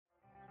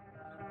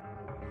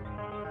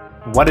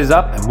What is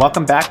up, and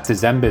welcome back to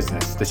Zen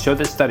Business, the show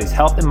that studies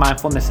health and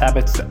mindfulness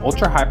habits that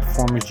ultra-high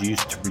performers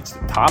use to reach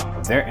the top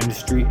of their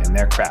industry and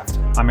their craft.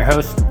 I'm your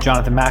host,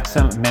 Jonathan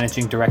Maxim,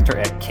 Managing Director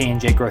at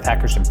K&J Growth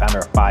Hackers and founder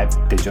of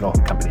 5 digital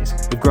companies.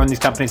 We've grown these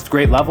companies to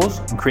great levels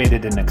and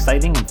created an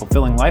exciting and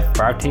fulfilling life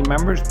for our team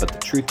members, but the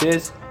truth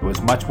is, it was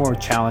much more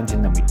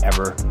challenging than we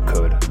ever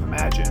could have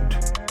imagined.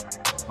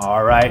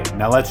 All right,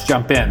 now let's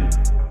jump in.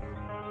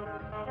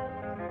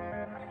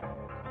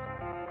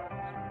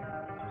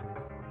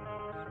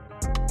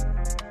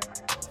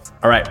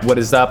 All right, what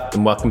is up,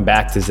 and welcome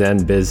back to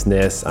Zen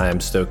Business. I am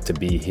stoked to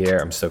be here.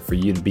 I'm stoked for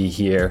you to be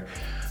here.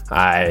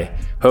 I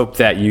hope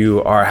that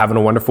you are having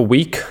a wonderful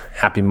week.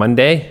 Happy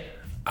Monday.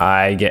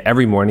 I get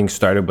every morning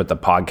started with the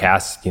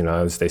podcast. You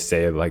know, as they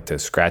say, I like to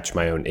scratch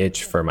my own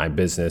itch for my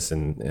business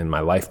and my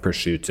life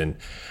pursuits. And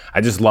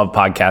I just love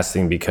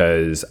podcasting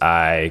because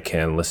I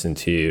can listen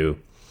to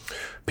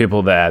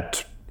people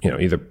that, you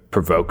know, either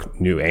provoke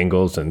new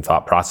angles and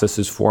thought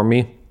processes for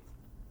me,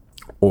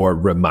 or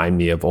remind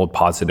me of old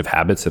positive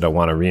habits that I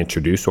want to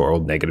reintroduce or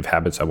old negative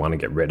habits I want to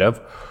get rid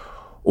of,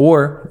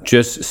 or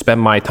just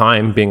spend my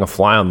time being a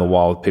fly on the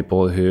wall with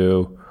people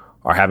who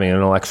are having an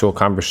intellectual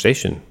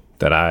conversation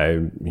that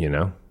I,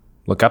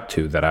 look up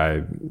to, that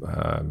I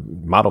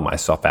model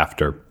myself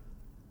after.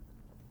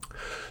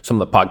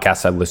 Some of the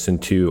podcasts I listen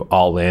to,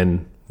 All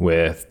In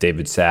with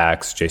David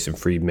Sachs, Jason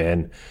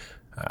Friedman,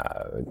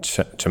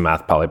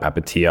 Chamath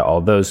Palihapitiya,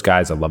 all those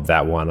guys. I love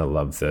that one. I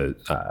love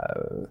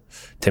the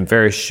Tim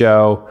Ferriss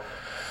show.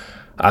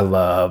 I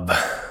love,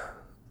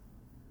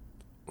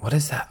 what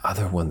is that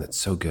other one that's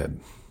so good?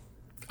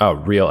 Oh,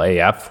 Real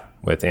AF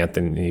with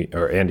Andy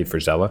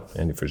Frisella.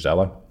 Andy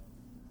Frisella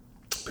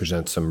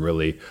presents some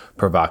really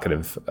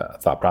provocative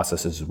thought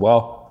processes as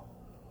well.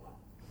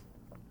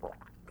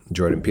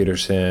 Jordan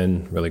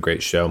Peterson, really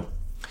great show.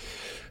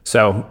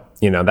 So,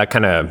 that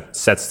kind of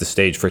sets the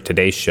stage for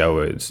today's show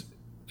is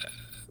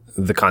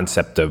the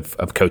concept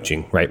of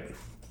coaching, right?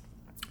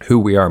 Who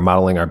we are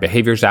modeling our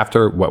behaviors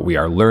after, what we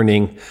are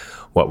learning,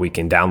 what we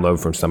can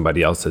download from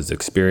somebody else's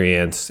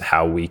experience,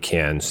 how we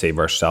can save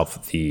ourselves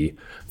the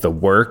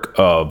work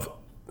of,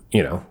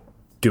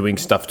 doing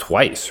stuff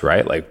twice,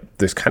 right? Like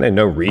there's kind of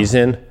no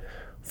reason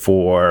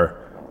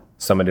for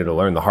somebody to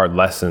learn the hard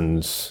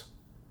lessons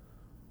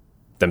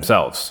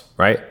themselves,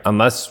 right?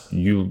 Unless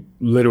you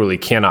literally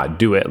cannot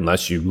do it,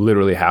 unless you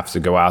literally have to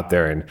go out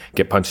there and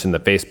get punched in the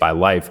face by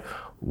life,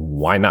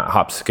 why not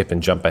hop, skip,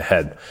 and jump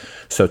ahead?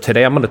 So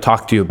today I'm going to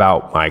talk to you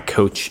about my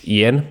coach,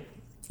 Ian.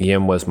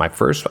 Ian was my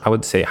first, I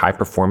would say,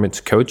 high-performance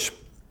coach.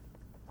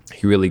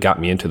 He really got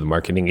me into the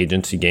marketing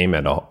agency game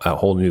at a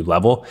whole new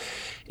level.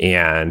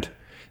 And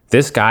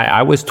this guy,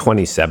 I was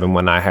 27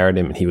 when I hired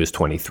him, and he was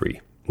 23.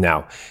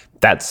 Now,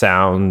 that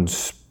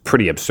sounds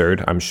pretty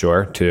absurd, I'm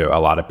sure, to a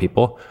lot of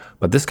people.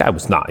 But this guy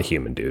was not a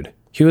human, dude.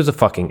 He was a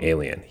fucking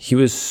alien. He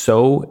was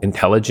so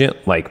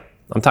intelligent. Like,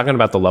 I'm talking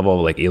about the level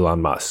of like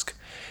Elon Musk.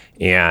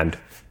 And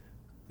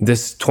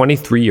this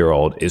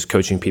 23-year-old is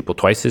coaching people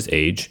twice his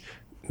age,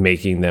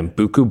 making them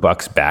buku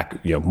bucks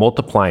back,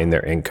 multiplying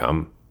their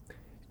income.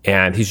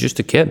 And he's just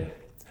a kid.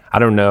 I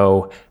don't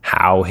know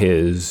how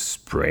his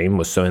brain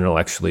was so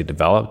intellectually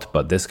developed,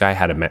 but this guy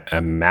had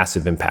a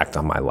massive impact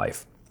on my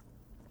life.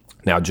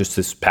 Now, just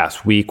this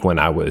past week when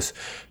I was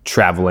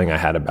traveling, I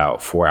had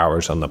about 4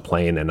 hours on the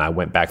plane, and I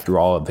went back through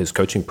all of his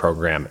coaching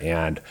program,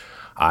 and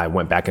I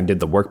went back and did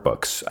the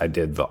workbooks. I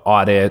did the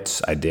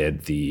audits. I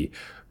did the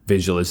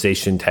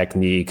visualization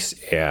techniques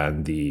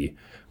and the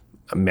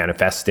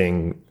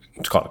manifesting,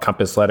 it's called a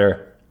compass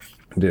letter.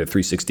 I did a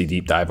 360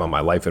 deep dive on my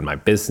life and my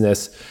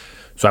business.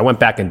 So I went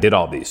back and did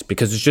all these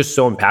because it's just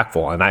so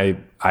impactful. And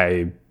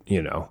I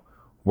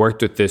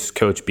worked with this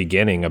coach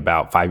beginning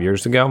about 5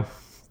 years ago.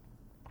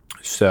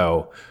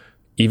 So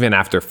even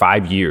after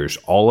 5 years,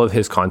 all of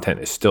his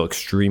content is still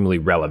extremely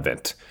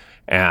relevant.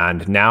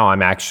 And now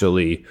I'm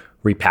actually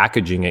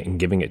repackaging it and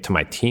giving it to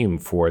my team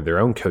for their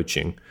own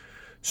coaching,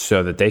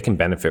 so that they can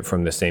benefit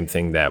from the same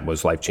thing that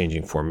was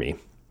life-changing for me.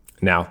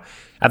 Now,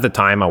 at the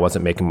time, I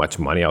wasn't making much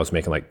money. I was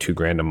making like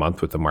 $2,000 a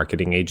month with a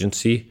marketing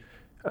agency.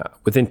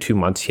 Within 2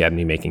 months, he had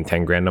me making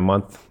 $10,000 a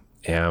month.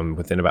 And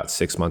within about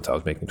 6 months, I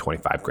was making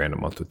 $25,000 a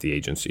month with the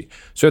agency.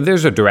 So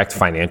there's a direct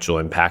financial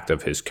impact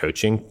of his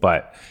coaching,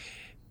 but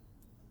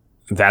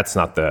that's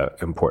not the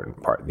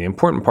important part. The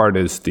important part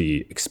is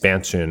the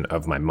expansion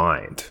of my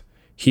mind.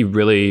 He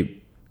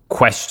really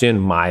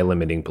questioned my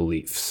limiting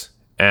beliefs.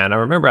 And I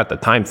remember at the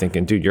time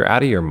thinking, dude, you're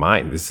out of your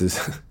mind. This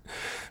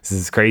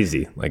is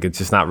crazy. Like, it's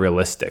just not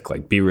realistic.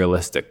 Like, be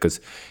realistic. Because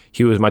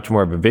he was much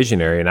more of a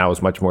visionary and I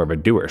was much more of a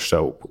doer.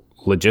 So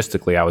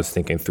logistically, I was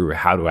thinking through,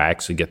 how do I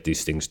actually get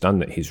these things done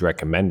that he's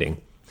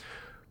recommending?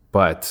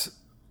 But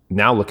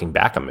now looking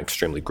back, I'm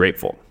extremely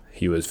grateful.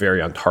 He was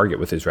very on target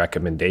with his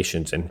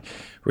recommendations and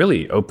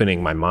really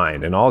opening my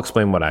mind. And I'll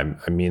explain what I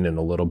mean in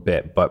a little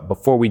bit. But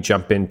before we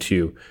jump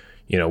into,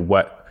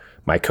 what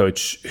my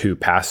coach who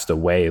passed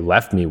away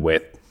left me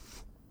with,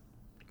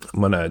 I'm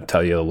going to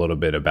tell you a little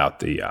bit about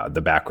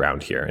the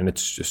background here. And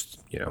it's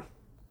just,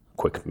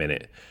 quick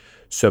minute.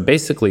 So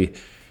basically,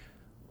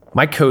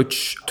 My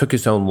coach took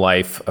his own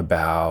life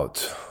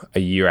about a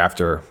year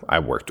after I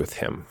worked with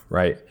him,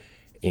 right?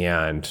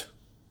 And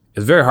it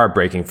was very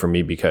heartbreaking for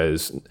me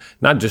because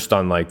not just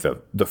on like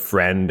the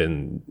friend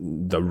and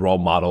the role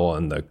model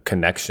and the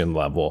connection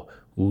level,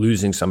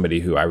 losing somebody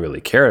who I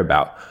really cared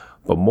about,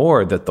 but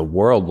more that the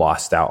world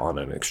lost out on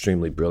an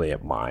extremely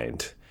brilliant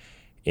mind.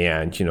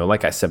 And,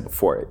 like I said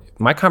before,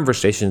 my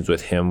conversations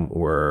with him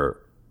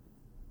were,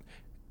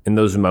 in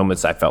those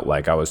moments, I felt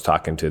like I was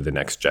talking to the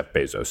next Jeff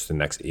Bezos, the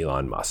next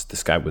Elon Musk.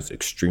 This guy was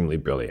extremely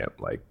brilliant.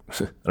 Like,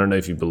 I don't know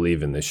if you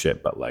believe in this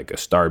shit, but like a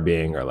star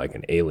being or like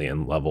an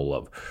alien level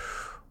of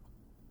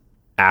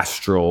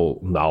astral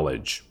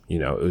knowledge.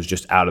 It was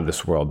just out of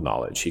this world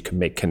knowledge. He could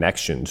make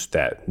connections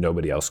that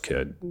nobody else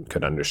could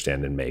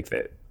understand and make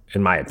that,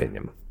 in my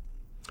opinion.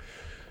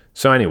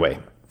 So anyway,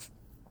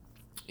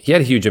 he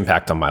had a huge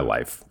impact on my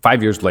life.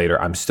 5 years later,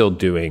 I'm still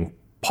doing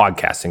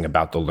podcasting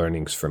about the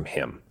learnings from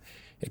him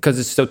because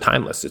it's so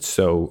timeless. It's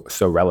so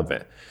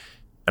relevant.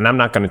 And I'm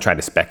not going to try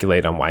to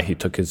speculate on why he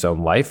took his own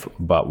life.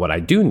 But what I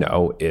do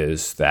know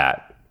is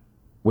that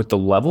with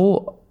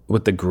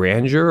the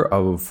grandeur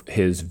of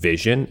his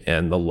vision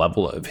and the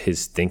level of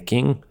his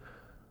thinking,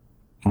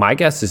 my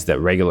guess is that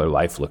regular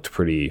life looked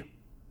pretty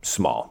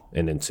small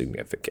and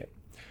insignificant.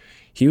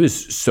 He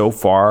was so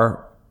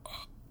far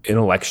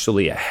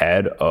intellectually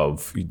ahead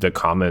of the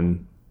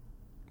common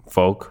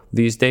folk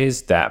these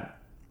days that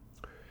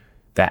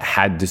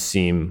had to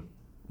seem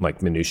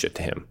like minutia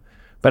to him.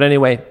 But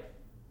anyway,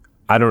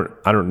 I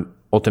don't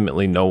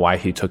ultimately know why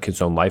he took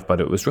his own life, but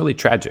it was really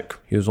tragic.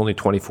 He was only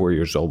 24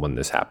 years old when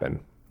this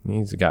happened.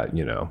 He's got,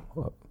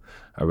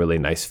 a really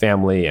nice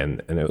family,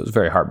 and it was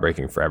very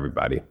heartbreaking for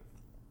everybody.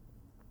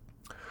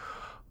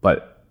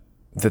 But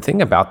the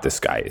thing about this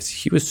guy is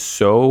he was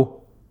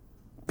so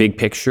big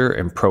picture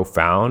and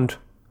profound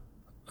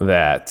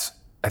that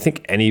I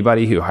think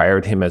anybody who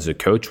hired him as a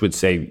coach would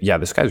say, yeah,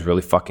 this guy's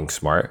really fucking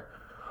smart.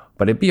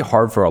 But it'd be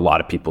hard for a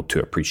lot of people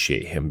to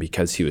appreciate him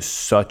because he was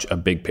such a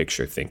big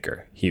picture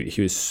thinker.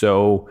 He was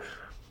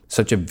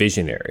such a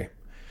visionary.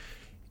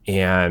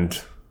 And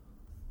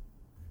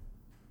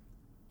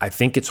I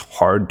think it's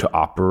hard to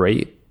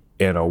operate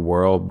in a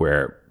world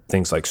where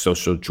things like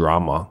social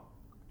drama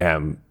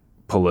and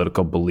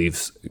political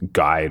beliefs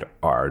guide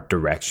our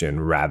direction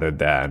rather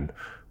than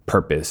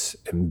purpose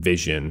and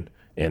vision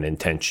and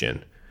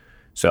intention.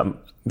 So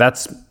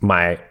that's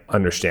my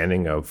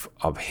understanding of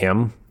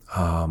him.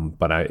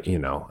 But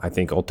I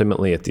think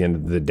ultimately at the end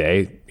of the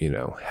day,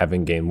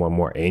 having gained one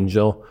more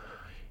angel,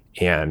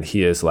 and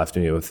he has left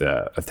me with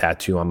a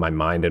tattoo on my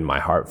mind and my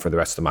heart for the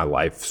rest of my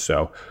life.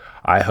 So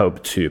I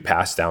hope to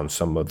pass down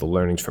some of the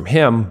learnings from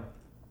him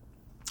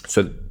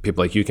so that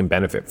people like you can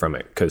benefit from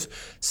it. Because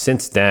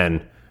since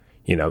then,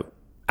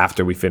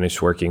 after we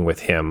finished working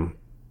with him,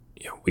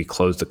 we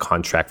closed a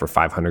contract for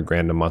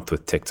 $500,000 a month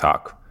with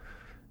TikTok.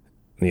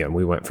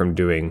 We went from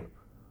doing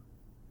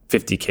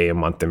 $50K a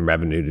month in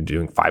revenue to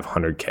doing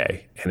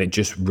 $500K. And it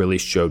just really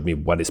showed me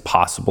what is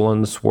possible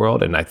in this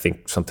world. And I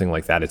think something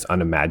like that is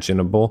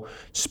unimaginable,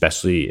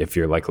 especially if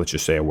you're like, let's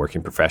just say a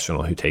working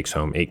professional who takes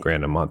home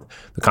 $8,000 a month.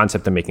 The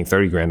concept of making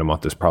 $30,000 a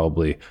month is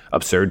probably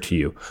absurd to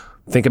you.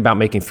 Think about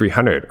making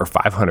 $300,000 or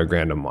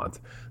 $500,000 a month.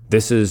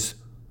 This is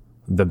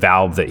the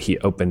valve that he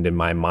opened in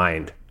my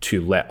mind to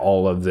let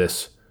all of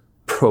this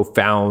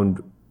profound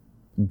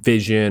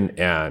vision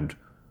and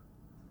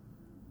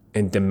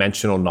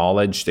dimensional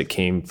knowledge that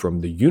came from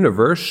the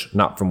universe,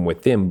 not from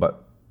within,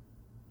 but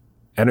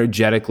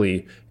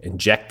energetically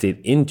injected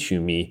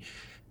into me.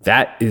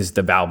 That is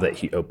the valve that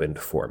he opened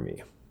for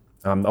me.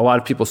 A lot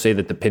of people say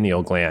that the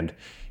pineal gland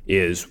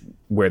is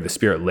where the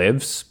spirit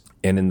lives.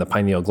 And in the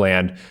pineal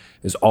gland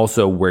is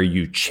also where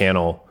you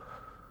channel,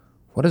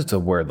 what is the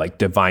word? Like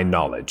divine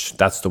knowledge.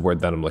 That's the word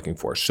that I'm looking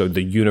for. So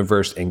the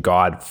universe and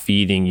God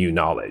feeding you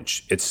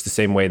knowledge. It's the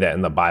same way that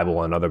in the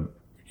Bible and other,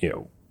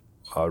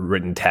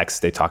 written texts,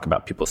 they talk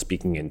about people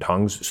speaking in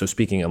tongues. So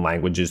speaking in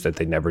languages that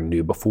they never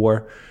knew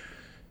before.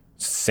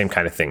 It's the same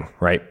kind of thing,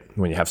 right?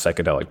 When you have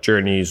psychedelic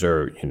journeys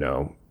or,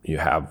 you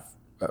have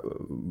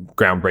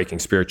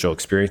groundbreaking spiritual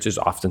experiences,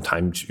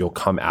 oftentimes you'll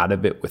come out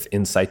of it with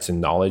insights and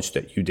knowledge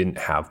that you didn't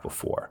have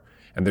before.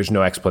 And there's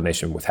no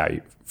explanation with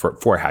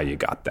for how you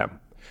got them.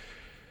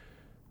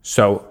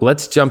 So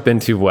let's jump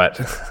into what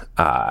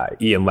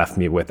Ian left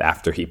me with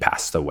after he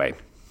passed away.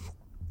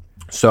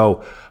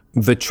 So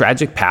the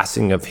tragic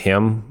passing of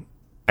him,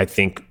 I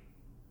think,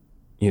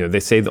 they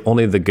say that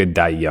only the good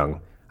die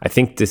young. I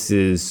think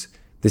this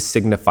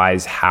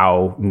signifies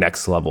how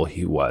next level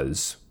he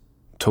was,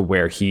 to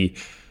where he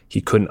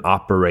couldn't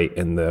operate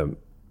in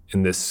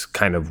this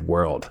kind of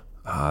world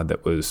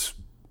that was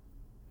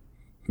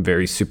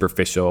very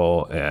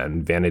superficial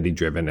and vanity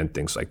driven and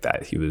things like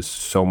that. He was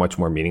so much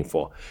more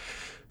meaningful.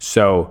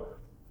 So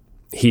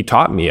he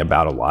taught me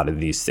about a lot of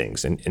these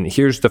things. And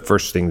here's the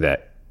first thing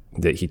that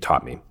he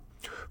taught me.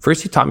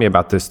 First, he taught me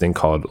about this thing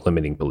called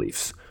limiting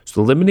beliefs.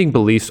 So the limiting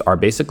beliefs are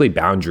basically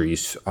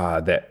boundaries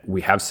that we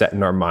have set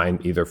in our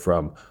mind, either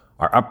from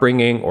our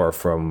upbringing or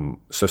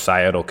from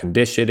societal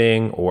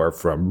conditioning or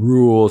from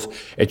rules.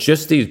 It's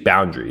just these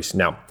boundaries.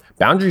 Now,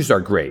 boundaries are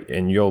great.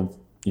 And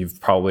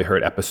you've probably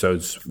heard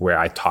episodes where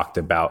I talked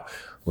about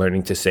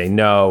learning to say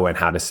no and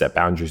how to set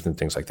boundaries and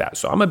things like that.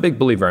 So I'm a big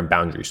believer in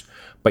boundaries,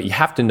 but you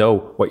have to know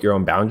what your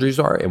own boundaries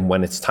are and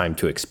when it's time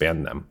to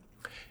expand them.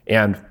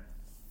 And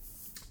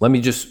let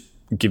me just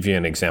give you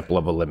an example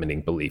of a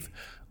limiting belief.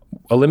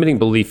 A limiting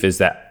belief is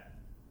that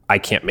I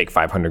can't make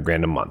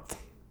 $500,000 a month,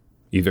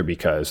 either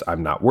because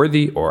I'm not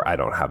worthy, or I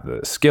don't have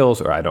the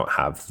skills, or I don't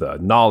have the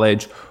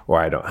knowledge, or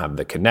I don't have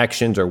the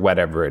connections, or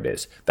whatever it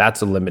is.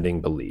 That's a limiting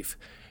belief.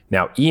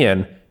 Now,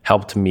 Ian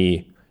helped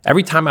me.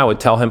 Every time I would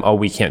tell him, oh,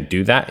 we can't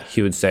do that,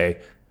 he would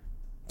say,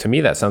 to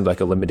me, that sounds like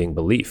a limiting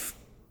belief.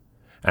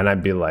 And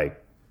I'd be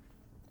like,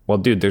 well,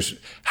 dude,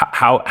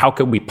 how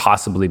could we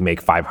possibly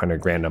make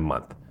 $500,000 a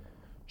month?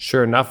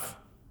 Sure enough,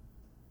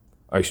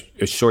 a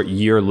short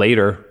year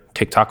later,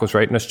 TikTok was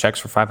writing us checks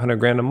for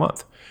 $500,000 a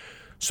month.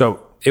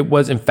 So it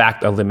was, in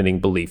fact, a limiting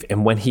belief.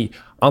 And when he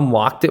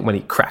unlocked it, when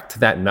he cracked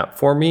that nut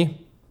for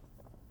me,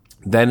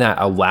 then that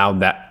allowed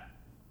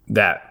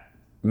that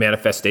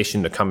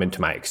manifestation to come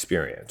into my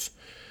experience.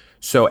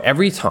 So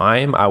every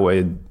time I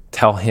would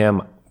tell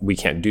him, we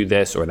can't do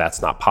this, or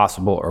that's not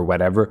possible, or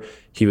whatever,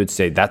 he would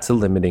say, that's a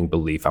limiting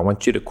belief. I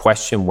want you to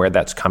question where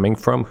that's coming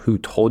from, who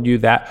told you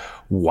that,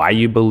 why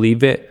you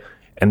believe it,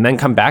 and then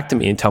come back to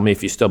me and tell me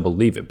if you still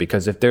believe it.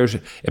 Because if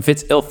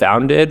it's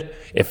ill-founded,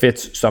 if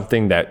it's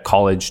something that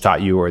college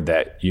taught you, or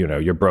that,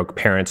 your broke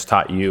parents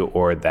taught you,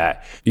 or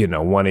that,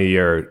 one of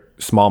your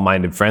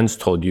small-minded friends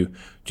told you,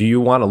 do you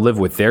want to live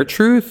with their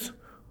truth,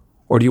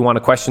 or do you want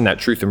to question that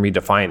truth and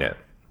redefine it?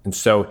 And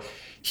so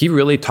he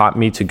really taught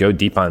me to go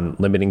deep on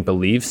limiting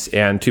beliefs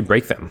and to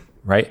break them,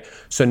 right?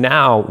 So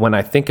now when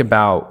I think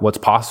about what's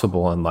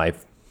possible in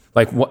life,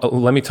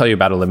 let me tell you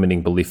about a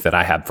limiting belief that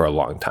I had for a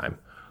long time.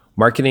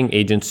 Marketing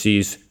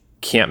agencies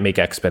can't make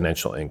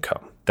exponential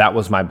income. That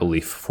was my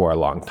belief for a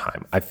long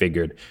time. I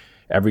figured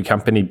every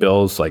company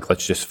bills,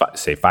 let's just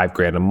say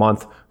 $5,000 a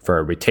month for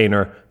a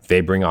retainer.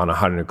 They bring on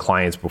 100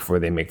 clients before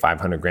they make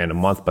 $500,000 a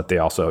month, but they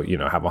also,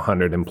 have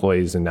 100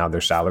 employees, and now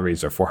their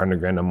salaries are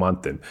 $400,000 a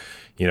month, and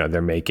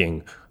they're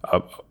making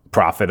a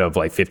profit of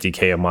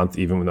 $50K a month,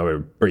 even though they're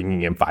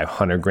bringing in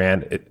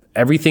 $500,000.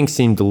 Everything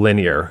seemed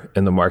linear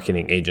in the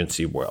marketing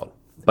agency world.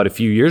 But a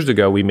few years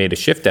ago, we made a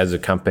shift as a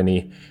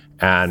company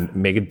and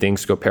made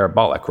things go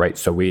parabolic, right?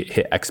 So we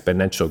hit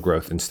exponential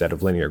growth instead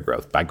of linear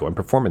growth by going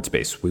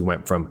performance-based. We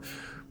went from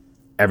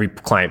every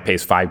client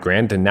pays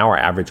 $5,000, and now our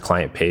average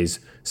client pays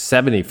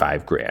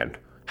 $75,000.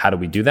 How do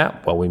we do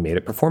that? Well, we made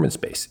it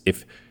performance-based.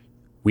 If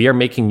we are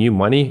making you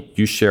money,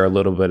 you share a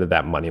little bit of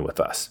that money with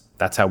us.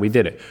 That's how we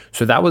did it.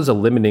 So that was a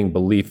limiting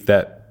belief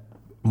that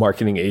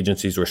marketing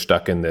agencies were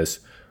stuck in this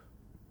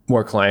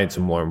more clients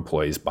and more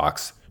employees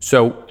box.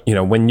 So,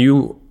 when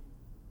you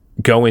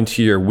go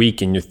into your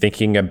week and you're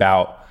thinking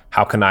about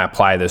how can I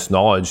apply this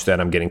knowledge that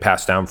I'm getting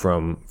passed down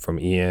from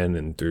Ian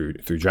and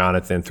through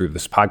Jonathan, through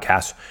this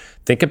podcast,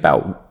 think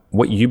about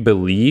what you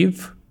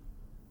believe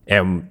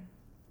and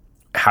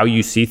how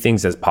you see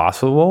things as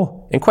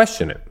possible, and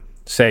question it.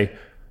 Say,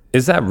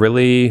 is that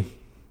really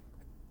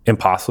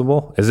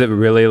impossible? Is it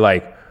really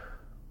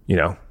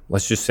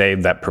let's just say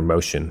that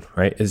promotion,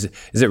 right? Is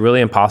it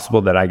really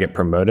impossible that I get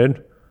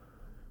promoted?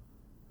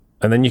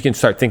 And then you can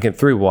start thinking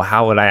through, well,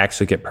 how would I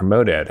actually get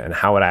promoted? And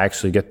how would I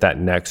actually get that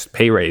next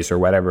pay raise, or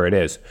whatever it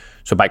is?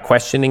 So by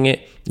questioning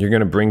it, you're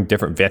going to bring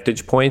different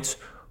vantage points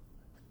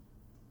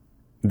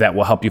that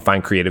will help you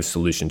find creative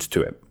solutions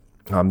to it.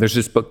 There's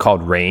this book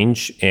called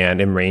Range,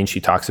 and in Range,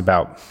 he talks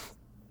about,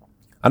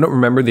 I don't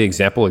remember the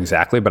example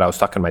exactly, but I was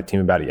talking to my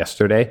team about it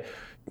yesterday.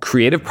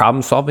 Creative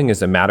problem solving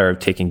is a matter of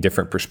taking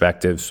different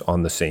perspectives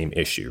on the same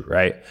issue,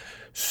 right?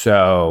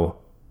 So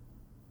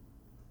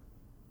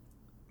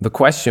the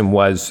question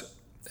was,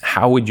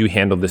 how would you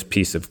handle this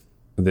piece of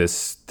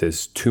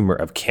this tumor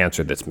of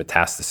cancer that's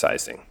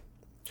metastasizing?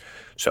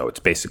 So it's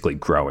basically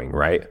growing,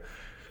 right?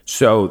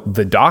 So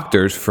the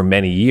doctors for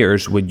many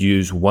years would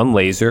use one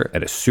laser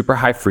at a super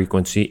high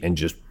frequency and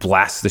just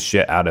blast the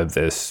shit out of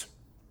this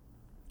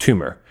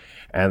tumor.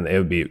 And it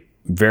would be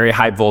very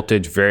high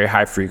voltage, very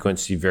high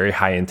frequency, very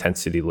high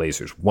intensity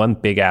lasers, one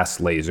big ass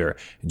laser,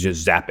 and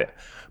just zap it.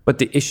 But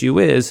the issue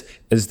is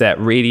that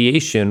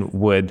radiation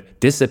would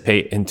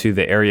dissipate into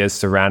the areas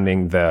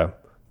surrounding the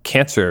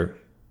cancer,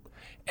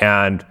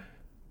 and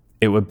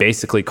it would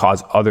basically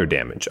cause other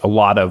damage, a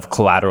lot of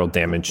collateral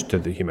damage to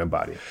the human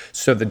body.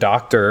 So the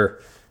doctor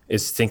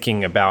is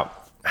thinking about,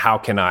 how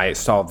can I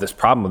solve this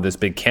problem of this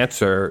big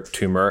cancer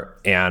tumor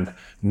and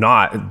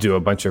not do a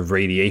bunch of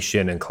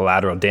radiation and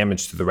collateral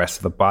damage to the rest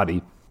of the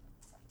body?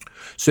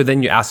 So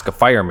then you ask a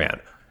fireman,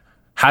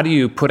 how do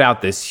you put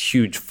out this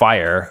huge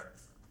fire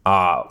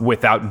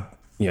without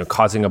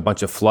causing a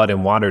bunch of flood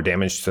and water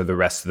damage to the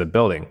rest of the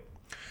building?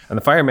 And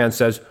the fireman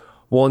says,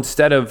 well,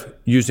 instead of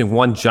using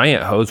one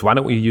giant hose, why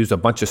don't we use a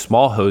bunch of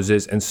small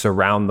hoses and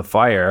surround the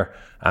fire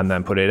and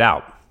then put it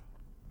out?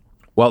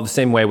 Well, the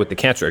same way with the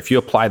cancer. If you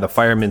apply the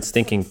fireman's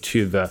thinking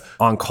to the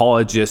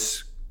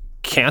oncologist's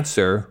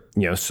cancer,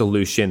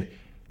 solution,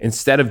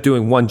 instead of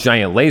doing one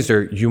giant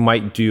laser, you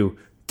might do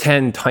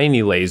 10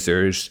 tiny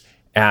lasers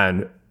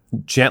and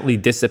gently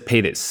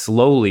dissipate it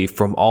slowly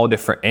from all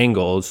different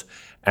angles,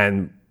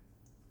 and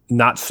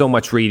not so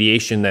much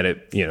radiation that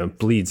it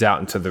bleeds out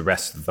into the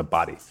rest of the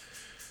body.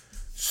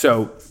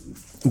 So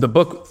the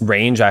book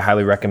Range, I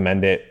highly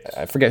recommend it.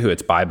 I forget who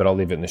it's by, but I'll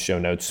leave it in the show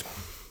notes.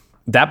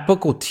 That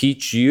book will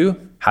teach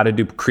you how to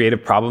do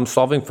creative problem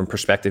solving from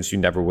perspectives you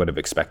never would have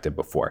expected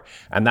before.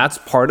 And that's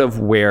part of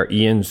where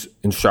Ian's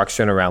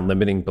instruction around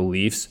limiting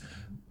beliefs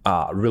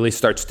really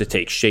starts to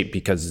take shape,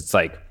 because it's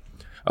like,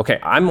 okay,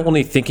 I'm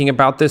only thinking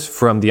about this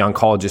from the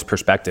oncologist's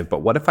perspective,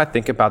 but what if I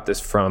think about this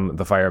from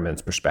the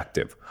fireman's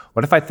perspective?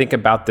 What if I think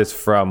about this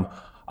from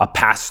a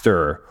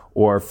pastor,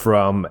 or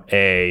from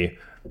a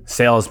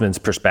salesman's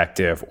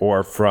perspective,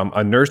 or from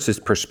a nurse's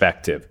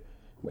perspective?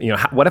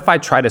 What if I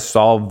try to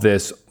solve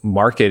this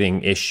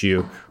marketing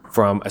issue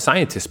from a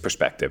scientist's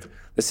perspective?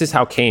 This is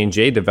how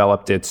K&J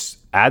developed its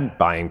ad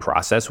buying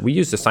process. We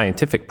use the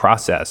scientific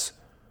process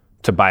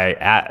to buy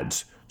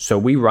ads. So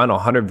we run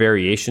 100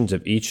 variations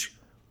of each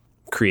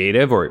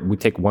creative, or we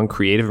take one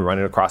creative and run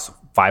it across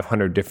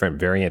 500 different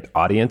variant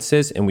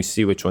audiences, and we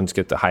see which ones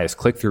get the highest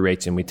click-through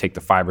rates, and we take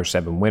the 5 or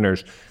 7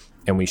 winners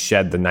and we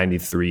shed the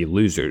 93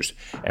 losers.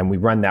 And we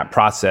run that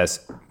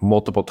process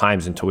multiple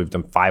times until we've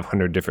done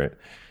 500 different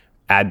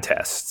ad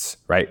tests,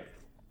 right?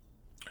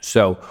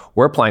 So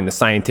we're applying the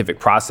scientific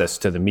process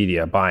to the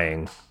media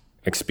buying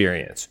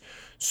experience.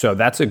 So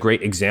that's a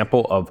great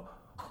example of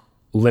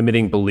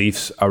limiting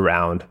beliefs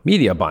around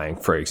media buying,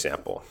 for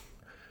example.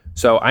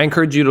 So I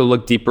encourage you to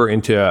look deeper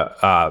into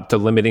to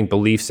limiting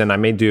beliefs, and I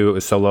may do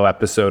a solo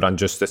episode on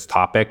just this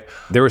topic.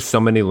 There were so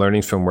many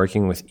learnings from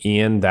working with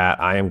Ian that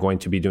I am going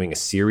to be doing a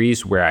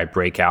series where I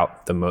break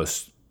out the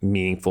most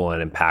meaningful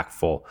and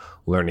impactful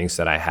learnings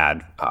that I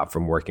had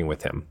from working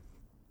with him.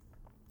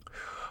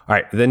 All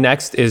right, the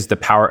next is the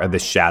power of the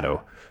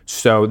shadow.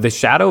 So the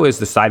shadow is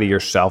the side of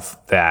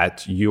yourself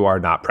that you are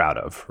not proud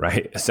of,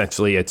 right?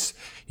 Essentially, it's,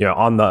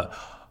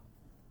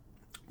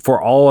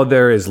 for all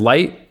there is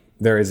light,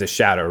 there is a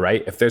shadow,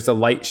 right? If there's a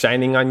light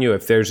shining on you,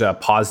 if there's a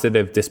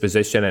positive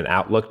disposition and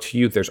outlook to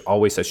you, there's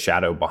always a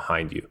shadow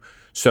behind you.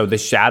 So the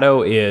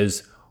shadow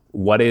is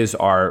what is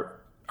our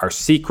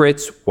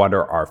secrets, what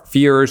are our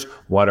fears,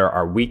 what are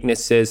our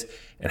weaknesses,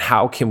 and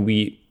how can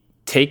we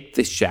take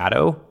the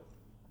shadow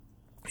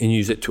and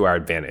use it to our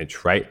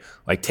advantage, right?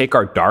 Like take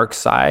our dark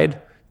side,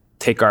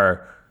 take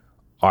our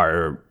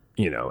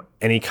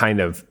any kind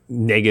of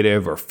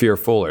negative or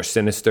fearful or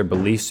sinister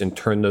beliefs and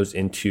turn those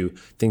into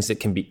things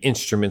that can be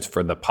instruments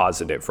for the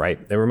positive, right?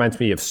 It reminds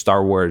me of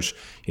Star Wars,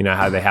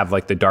 how they have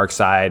like the dark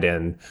side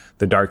and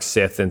the dark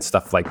Sith and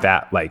stuff like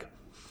that. Like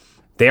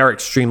they are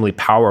extremely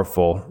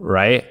powerful,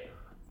 right?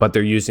 But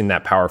they're using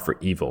that power for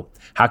evil.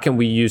 How can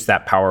we use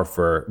that power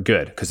for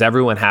good? Because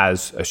everyone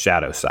has a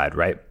shadow side,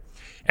 right?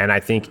 And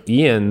I think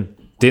Ian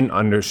didn't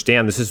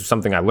understand, this is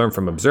something I learned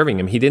from observing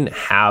him, he didn't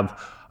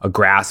have a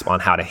grasp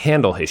on how to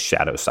handle his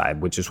shadow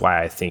side, which is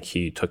why I think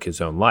he took his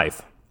own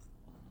life.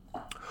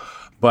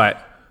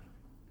 But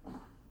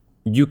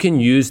you can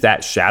use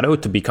that shadow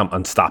to become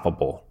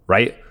unstoppable,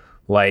 right?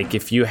 Like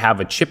if you have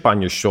a chip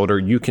on your shoulder,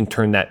 you can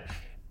turn that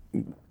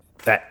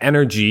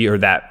energy or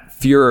that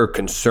fear or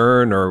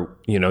concern or,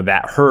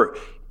 that hurt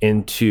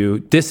into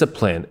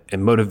discipline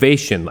and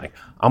motivation. Like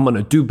I'm going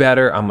to do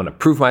better. I'm going to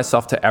prove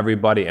myself to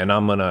everybody and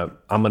I'm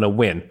going to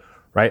win,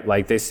 right?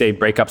 Like they say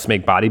breakups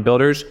make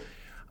bodybuilders.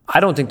 I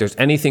don't think there's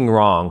anything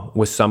wrong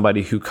with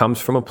somebody who comes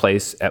from a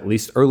place, at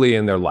least early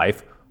in their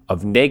life,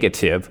 of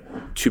negative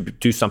to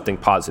do something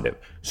positive.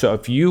 So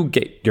if you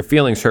get your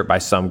feelings hurt by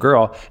some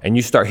girl and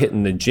you start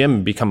hitting the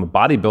gym, become a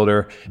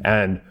bodybuilder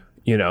and,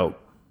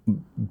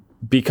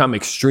 become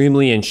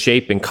extremely in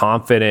shape and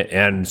confident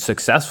and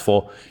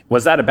successful,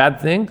 was that a bad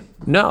thing?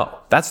 No,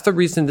 that's the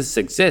reason this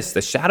exists.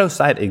 The shadow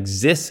side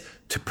exists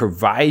to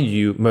provide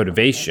you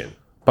motivation.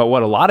 But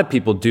what a lot of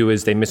people do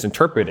is they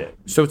misinterpret it.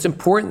 So it's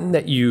important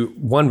that you,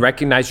 1,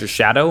 recognize your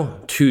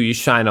shadow, 2, you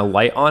shine a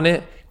light on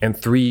it, and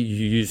 3,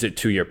 you use it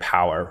to your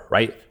power,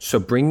 right? So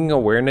bringing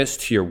awareness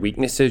to your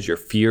weaknesses, your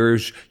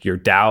fears, your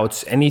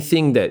doubts,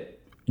 anything that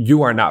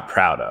you are not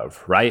proud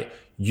of, right?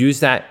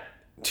 Use that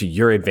to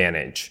your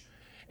advantage.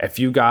 If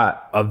you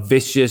got a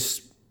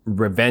vicious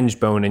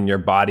revenge bone in your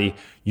body,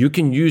 you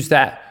can use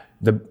that.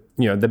 The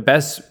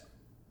best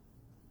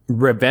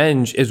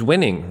revenge is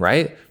winning,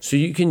 right? So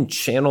you can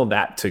channel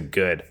that to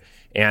good.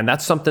 And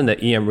that's something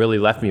that Ian really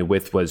left me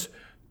with was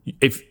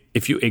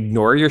if you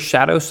ignore your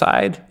shadow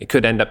side, it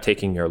could end up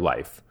taking your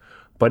life.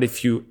 But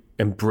if you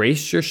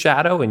embrace your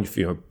shadow and if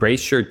you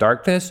embrace your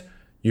darkness,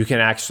 you can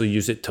actually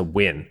use it to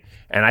win.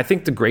 And I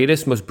think the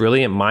greatest, most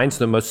brilliant minds,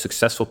 the most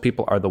successful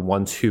people are the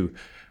ones who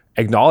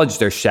acknowledge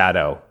their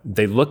shadow.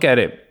 They look at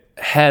it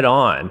head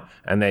on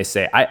and they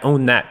say, I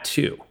own that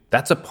too.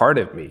 That's a part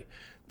of me.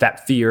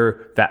 That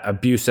fear, that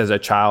abuse as a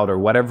child or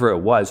whatever it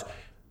was,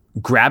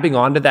 grabbing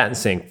onto that and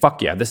saying,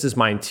 fuck yeah, this is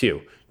mine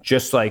too.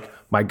 Just like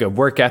my good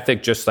work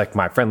ethic, just like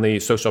my friendly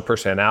social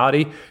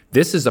personality,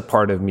 this is a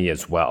part of me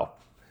as well.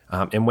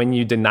 And when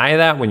you deny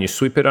that, when you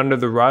sweep it under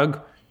the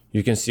rug,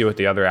 you can see what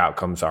the other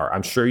outcomes are.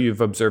 I'm sure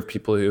you've observed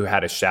people who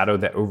had a shadow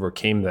that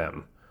overcame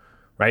them,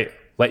 right?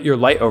 Let your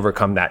light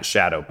overcome that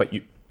shadow. But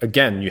you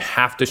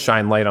have to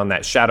shine light on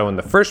that shadow in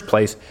the first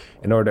place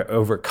in order to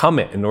overcome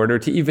it, in order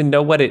to even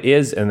know what it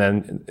is, and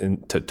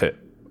then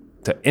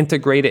to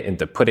integrate it and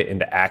to put it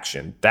into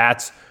action.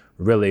 That's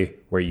really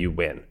where you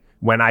win.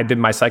 When I did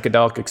my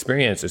psychedelic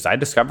experiences, I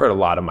discovered a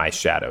lot of my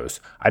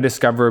shadows. I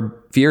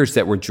discovered fears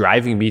that were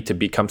driving me to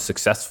become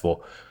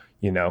successful.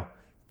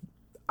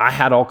 I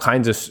had all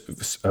kinds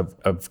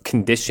of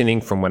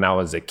conditioning from when I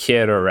was a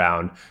kid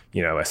around,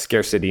 a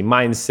scarcity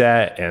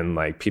mindset and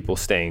like people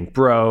staying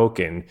broke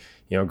and,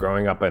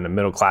 growing up in a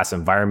middle-class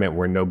environment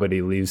where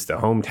nobody leaves the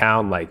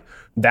hometown. Like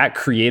that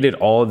created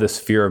all of this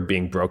fear of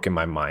being broke in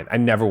my mind. I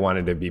never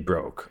wanted to be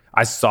broke.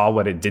 I saw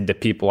what it did to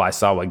people. I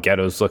saw what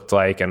ghettos looked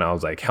like. And I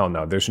was like, hell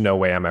no, there's no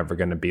way I'm ever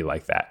going to be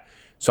like that.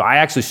 So I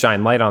actually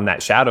shined light on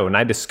that shadow and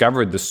I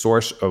discovered the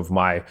source of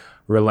my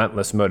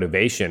relentless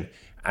motivation.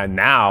 And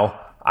now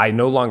I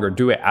no longer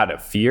do it out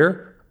of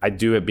fear. I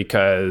do it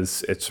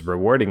because it's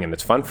rewarding and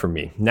it's fun for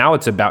me. Now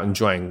it's about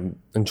enjoying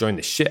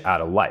the shit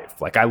out of life.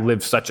 Like I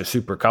live such a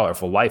super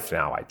colorful life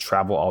now. I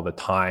travel all the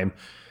time.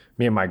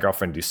 Me and my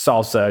girlfriend do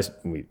salsa.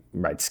 We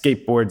ride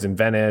skateboards in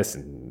Venice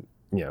and,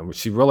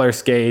 she roller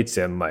skates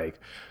and like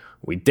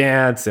we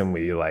dance and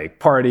we like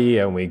party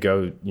and we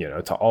go,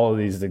 to all of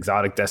these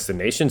exotic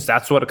destinations.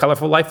 That's what a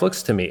colorful life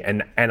looks to me.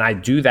 And I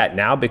do that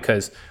now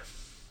because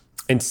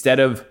instead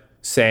of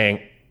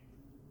saying,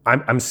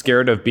 I'm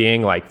scared of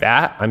being like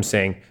that, I'm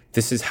saying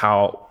this is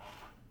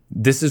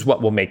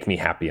what will make me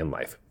happy in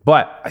life.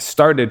 But I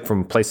started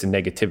from a place of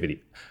negativity.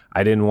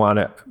 I didn't want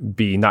to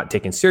be not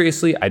taken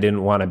seriously. I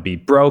didn't want to be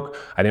broke.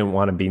 I didn't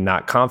want to be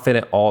not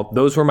confident. All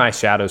those were my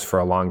shadows for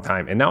a long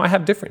time. And now I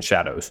have different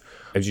shadows.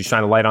 As you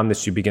shine a light on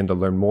this, you begin to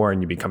learn more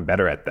and you become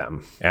better at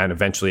them. And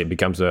eventually it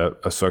becomes a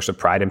source of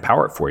pride and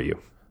power for you.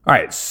 All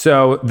right.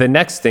 So the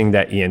next thing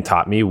that Ian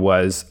taught me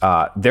was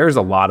there's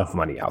a lot of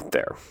money out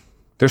there.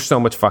 There's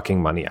so much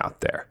fucking money out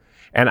there.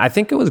 And I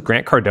think it was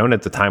Grant Cardone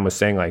at the time was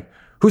saying like,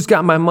 who's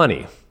got my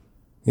money?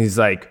 He's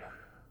like,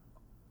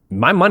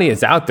 my money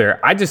is out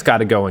there. I just got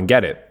to go and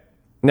get it.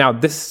 Now,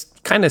 this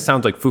kind of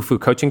sounds like foo-foo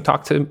coaching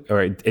talk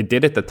or it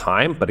did at the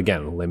time, but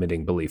again,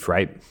 limiting belief,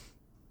 right?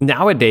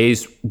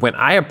 Nowadays, when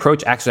I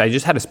approach, actually, I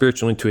just had a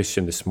spiritual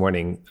intuition this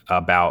morning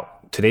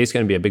about today's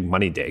going to be a big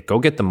money day. Go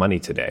get the money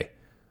today.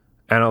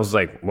 And I was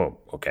like, well,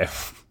 okay,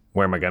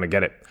 where am I going to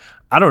get it?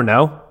 I don't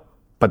know,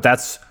 but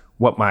that's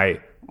what my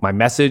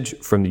message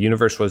from the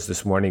universe was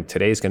this morning.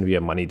 Today is going to be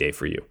a money day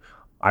for you.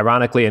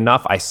 Ironically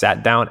enough, I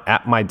sat down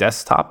at my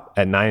desktop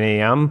at 9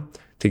 a.m.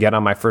 to get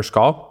on my first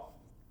call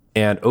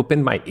and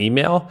opened my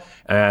email.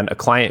 And a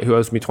client who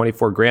owes me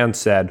 24 grand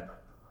said,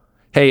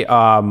 hey,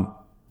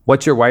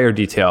 what's your wire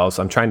details?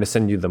 I'm trying to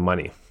send you the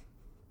money.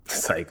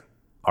 It's like,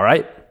 all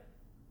right.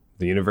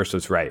 The universe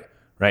was right?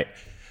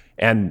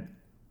 And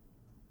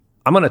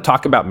I'm going to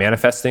talk about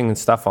manifesting and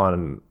stuff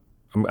I'm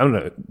going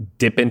to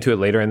dip into it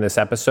later in this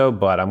episode,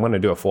 but I'm going to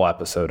do a full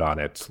episode on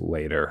it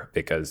later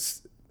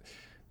because,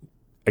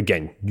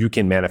 again, you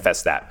can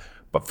manifest that.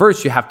 But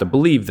first, you have to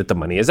believe that the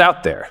money is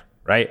out there,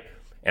 right?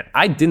 And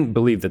I didn't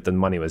believe that the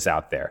money was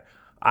out there.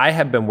 I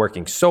have been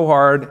working so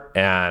hard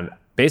and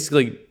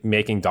basically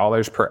making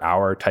dollars per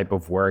hour type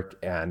of work.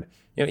 And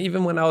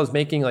even when I was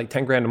making like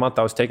 10 grand a month,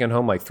 I was taking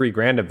home like 3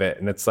 grand of it.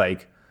 And it's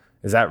like,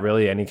 is that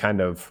really any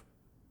kind of,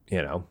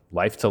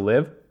 life to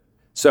live?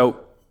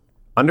 So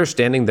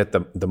understanding that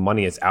the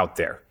money is out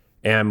there.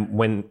 And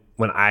when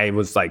I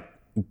was like,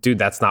 dude,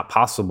 that's not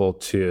possible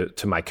to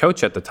my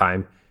coach at the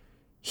time,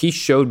 he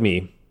showed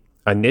me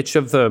a niche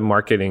of the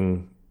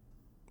marketing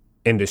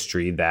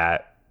industry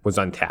that was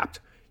untapped.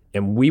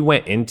 And we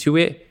went into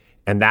it,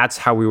 and that's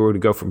how we were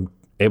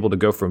able to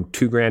go from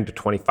 2 grand to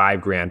 25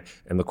 grand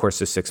in the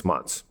course of 6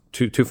 months.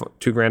 2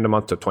 grand a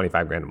month to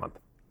 25 grand a month.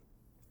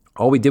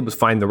 All we did was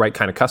find the right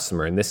kind of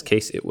customer. In this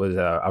case, it was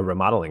a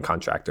remodeling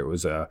contractor. It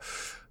was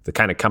the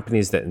kind of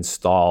companies that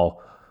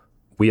install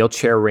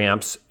wheelchair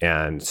ramps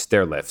and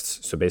stair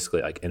lifts. So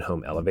basically like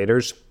in-home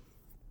elevators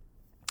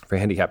for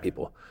handicapped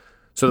people.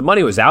 So the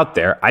money was out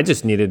there. I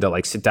just needed to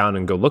like sit down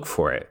and go look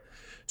for it.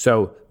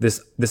 So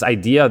this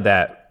idea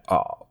that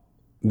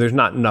there's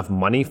not enough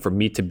money for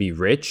me to be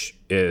rich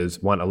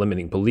is, one, a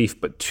limiting belief,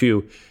 but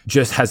two,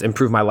 just has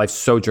improved my life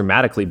so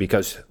dramatically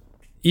because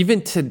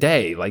even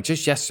today, like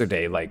just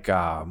yesterday, like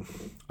a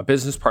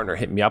business partner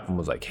hit me up and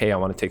was like, hey, I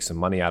want to take some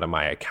money out of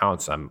my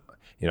accounts.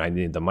 I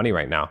need the money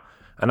right now.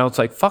 And I was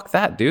like, fuck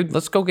that, dude.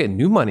 Let's go get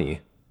new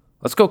money.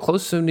 Let's go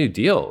close some new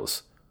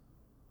deals,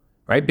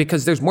 right?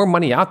 Because there's more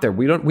money out there.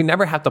 We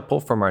never have to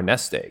pull from our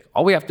nest egg.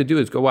 All we have to do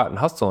is go out and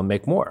hustle and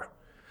make more.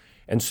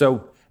 And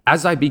so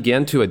as I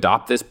began to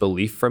adopt this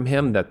belief from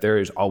him that there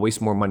is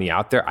always more money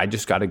out there, I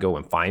just got to go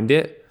and find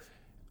it.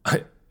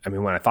 I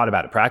mean, when I thought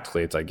about it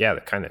practically, it's like, yeah,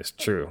 that kind of is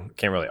true.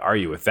 Can't really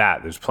argue with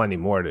that. There's plenty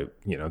more to,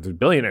 there's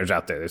billionaires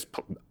out there. There's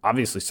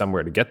obviously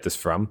somewhere to get this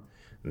from.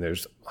 And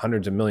there's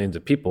hundreds of millions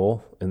of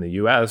people in the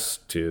US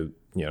to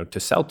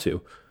sell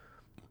to.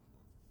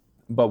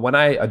 But when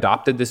I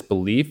adopted this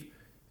belief,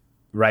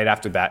 right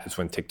after that is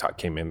when TikTok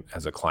came in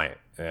as a client.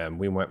 And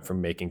we went from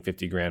making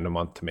 50 grand a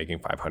month to making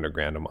 500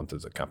 grand a month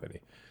as a company.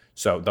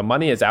 So the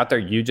money is out there.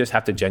 You just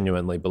have to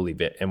genuinely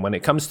believe it. And when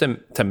it comes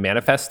to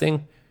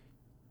manifesting,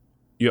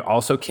 you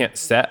also can't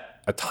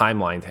set a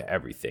timeline to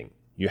everything.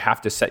 You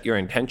have to set your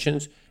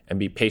intentions and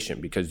be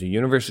patient, because the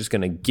universe is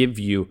going to give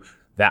you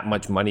that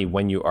much money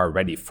when you are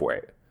ready for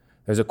it.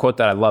 There's a quote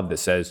that I love that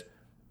says,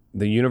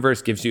 the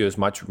universe gives you as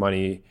much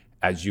money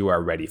as you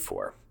are ready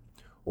for.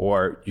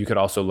 Or you could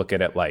also look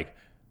at it like,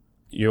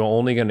 you're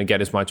only going to get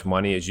as much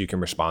money as you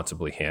can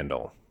responsibly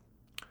handle.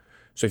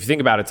 So if you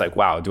think about it, it's like,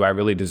 wow, do I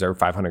really deserve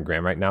 500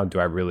 grand right now?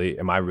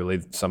 Am I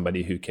really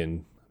somebody who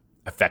can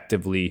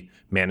effectively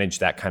manage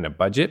that kind of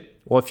budget?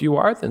 Well, if you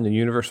are, then the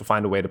universe will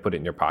find a way to put it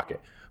in your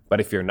pocket. But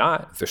if you're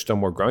not, if there's still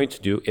more growing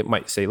to do, it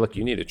might say, look,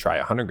 you need to try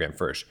 100 grand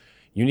first.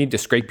 You need to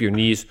scrape your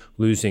knees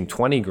losing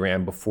 20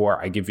 grand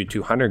before I give you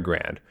 200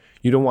 grand.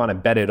 You don't want to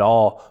bet it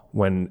all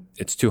when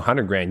it's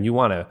 200 grand. You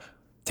want to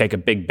take a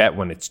big bet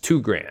when it's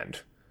 2 grand.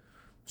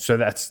 So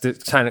that's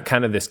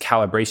kind of this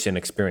calibration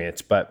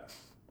experience, but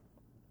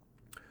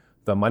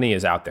the money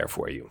is out there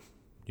for you.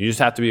 You just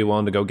have to be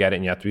willing to go get it,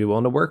 and you have to be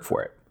willing to work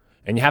for it.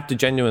 And you have to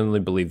genuinely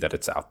believe that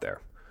it's out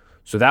there.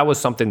 So that was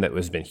something that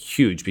has been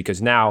huge,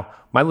 because now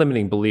my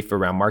limiting belief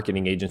around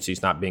marketing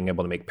agencies not being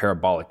able to make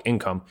parabolic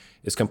income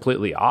is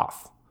completely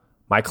off.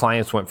 My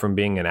clients went from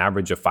being an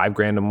average of 5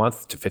 grand a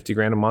month to 50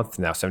 grand a month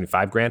to now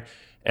 75 grand.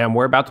 And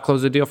we're about to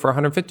close a deal for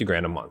 150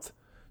 grand a month.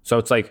 So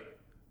it's like,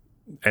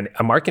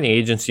 a marketing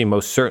agency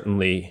most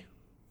certainly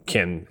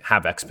can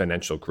have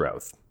exponential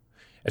growth.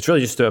 It's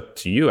really just up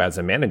to you as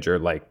a manager,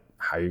 like,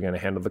 how are you going to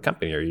handle the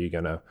company? Are you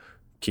going to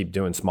keep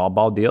doing small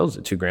ball deals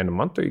at 2 grand a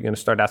month, or are you going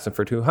to start asking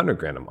for 200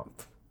 grand a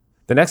month?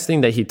 The next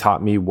thing that he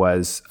taught me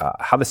was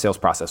how the sales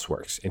process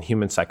works in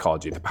human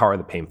psychology, the power of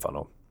the pain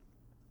funnel.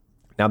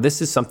 Now,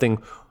 this is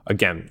something,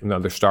 again,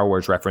 another Star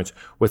Wars reference.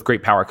 With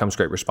great power comes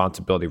great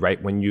responsibility,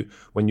 right? When you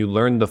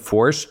learn the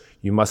force,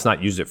 you must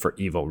not use it for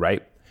evil,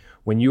 right?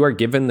 When you are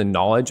given the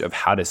knowledge of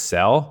how to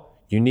sell,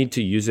 you need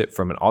to use it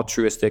from an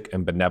altruistic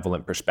and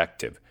benevolent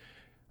perspective.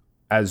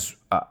 As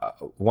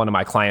one of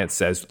my clients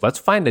says, let's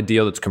find a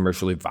deal that's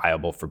commercially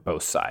viable for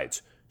both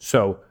sides.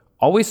 So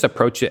always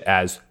approach it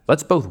as,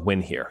 let's both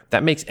win here.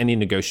 That makes any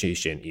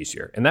negotiation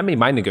easier. And that made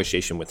my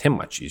negotiation with him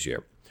much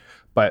easier.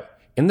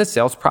 But in the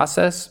sales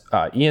process,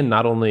 Ian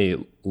not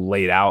only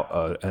laid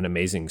out an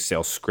amazing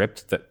sales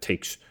script that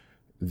takes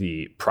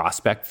the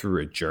prospect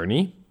through a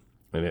journey,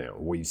 and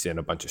weaves in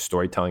a bunch of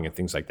storytelling and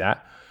things like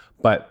that,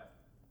 but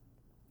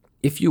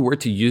if you were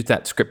to use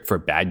that script for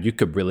bad, you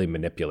could really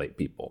manipulate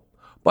people.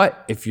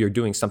 But if you're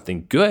doing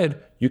something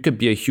good, you could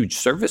be a huge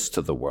service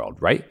to the world,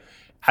 right?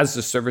 As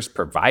a service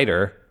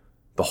provider,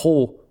 the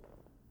whole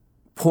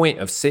point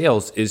of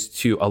sales is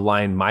to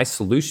align my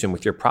solution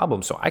with your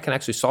problem so I can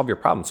actually solve your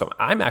problem. So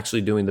I'm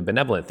actually doing the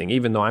benevolent thing,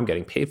 even though I'm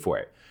getting paid for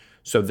it.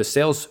 So the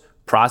sales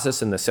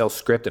process and the sales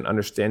script and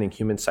understanding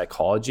human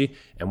psychology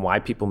and why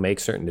people make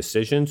certain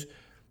decisions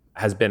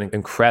has been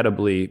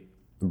incredibly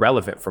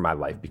relevant for my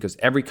life, because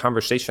every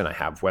conversation I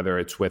have, whether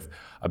it's with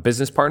a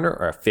business partner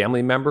or a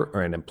family member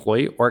or an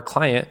employee or a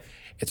client,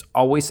 it's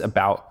always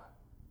about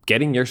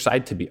getting your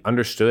side to be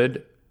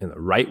understood in the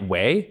right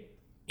way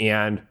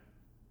and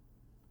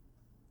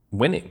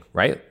winning,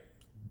 right?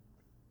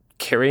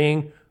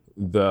 Carrying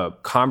the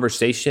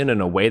conversation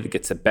in a way that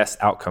gets the best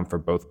outcome for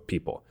both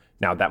people.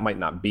 Now, that might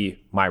not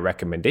be my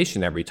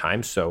recommendation every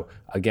time. So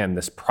again,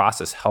 this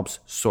process helps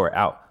sort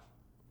out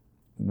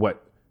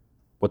what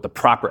the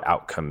proper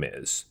outcome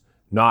is,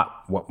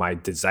 not what my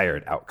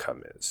desired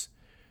outcome is.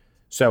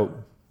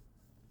 So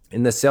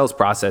in the sales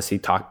process, he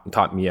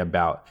taught me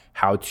about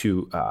how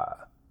to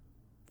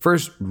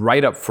first,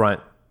 right up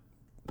front,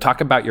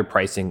 talk about your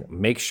pricing,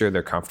 make sure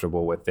they're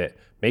comfortable with it,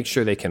 make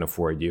sure they can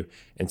afford you.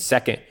 And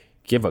second,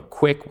 give a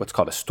quick, what's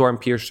called a storm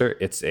piercer.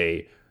 It's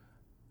a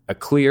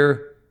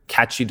clear,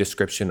 catchy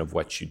description of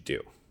what you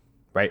do,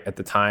 right? At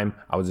the time,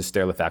 I was a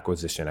stairlift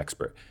acquisition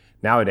expert.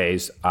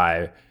 Nowadays,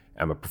 I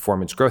am a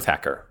performance growth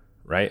hacker,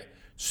 right?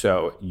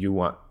 So you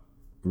want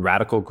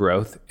radical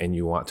growth and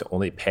you want to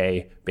only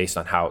pay based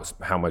on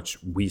how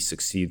much we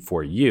succeed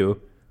for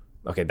you.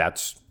 Okay,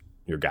 that's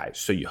your guys.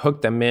 So you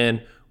hook them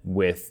in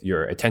with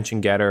your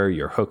attention getter,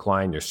 your hook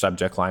line, your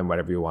subject line,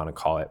 whatever you want to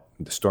call it,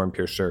 the storm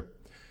piercer.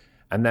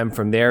 And then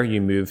from there,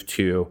 you move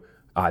to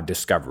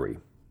discovery.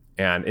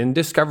 And in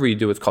discovery, you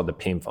do what's called the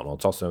pain funnel.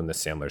 It's also in the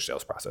Sandler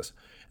sales process.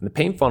 And the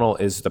pain funnel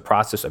is the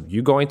process of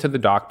you going to the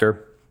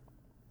doctor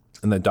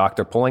and the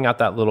doctor pulling out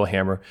that little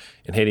hammer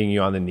and hitting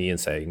you on the knee and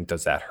saying,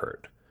 does that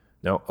hurt?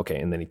 No? Okay.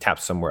 And then he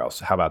taps somewhere else.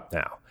 How about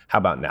now? How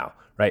about now?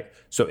 Right?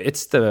 So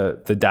it's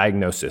the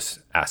diagnosis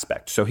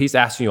aspect. So he's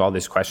asking you all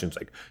these questions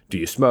like, do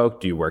you smoke?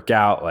 Do you work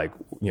out? Like,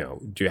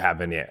 do you have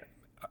any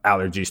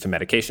allergies to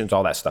medications?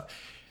 All that stuff.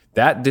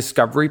 That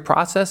discovery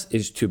process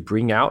is to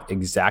bring out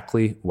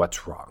exactly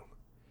what's wrong.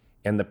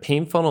 And the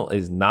pain funnel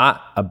is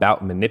not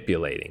about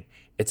manipulating.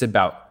 It's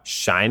about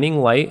shining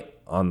light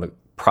on the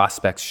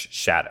prospect's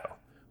shadow,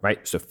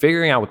 right? So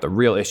figuring out what the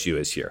real issue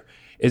is here.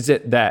 Is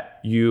it that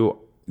your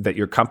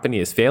company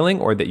is failing,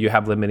 or that you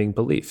have limiting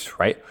beliefs,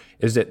 right?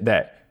 Is it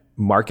that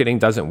marketing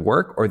doesn't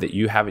work, or that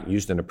you haven't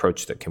used an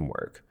approach that can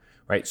work,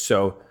 right?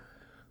 So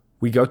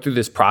we go through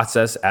this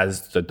process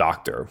as the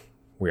doctor.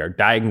 We are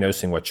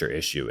diagnosing what your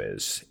issue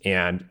is.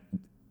 And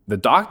the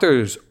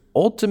doctor's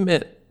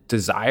ultimate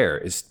desire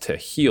is to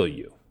heal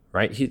you,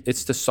 right?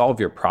 It's to solve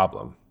your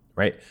problem,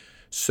 right?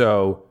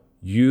 So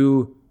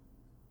you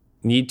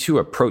need to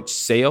approach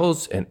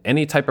sales and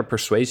any type of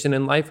persuasion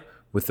in life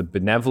with a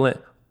benevolent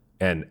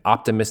and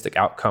optimistic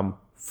outcome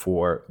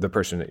for the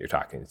person that you're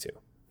talking to,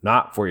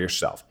 not for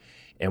yourself.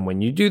 And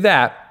when you do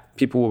that,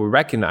 people will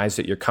recognize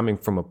that you're coming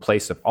from a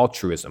place of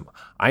altruism.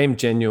 I am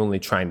genuinely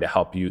trying to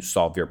help you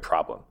solve your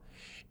problem.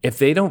 If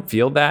they don't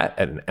feel that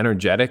at an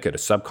energetic, at a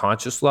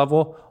subconscious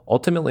level,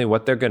 ultimately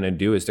what they're going to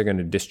do is they're going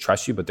to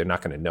distrust you, but they're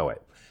not going to know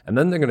it. And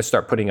then they're going to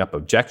start putting up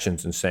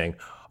objections and saying,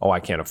 oh, I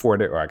can't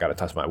afford it, or I got to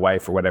touch my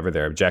wife, or whatever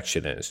their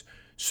objection is.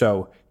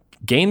 So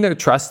gain their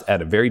trust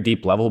at a very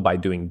deep level by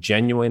doing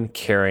genuine,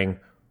 caring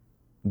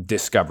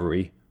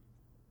discovery,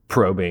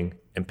 probing,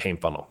 and pain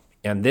funnel.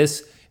 And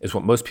this is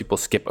what most people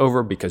skip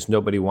over because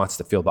nobody wants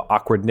to feel the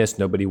awkwardness.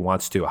 Nobody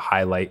wants to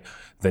highlight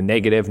the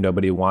negative.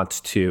 Nobody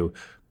wants to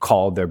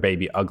call their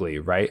baby ugly,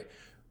 right?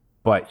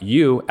 But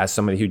you, as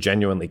somebody who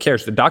genuinely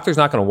cares, the doctor's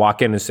not going to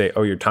walk in and say,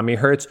 oh, your tummy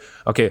hurts.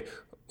 Okay,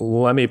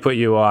 let me put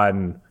you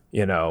on,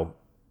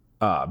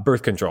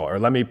 birth control, or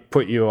let me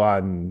put you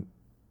on,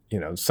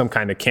 some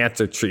kind of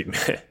cancer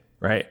treatment,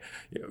 right?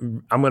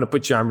 I'm going to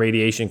put you on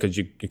radiation because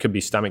you could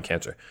be stomach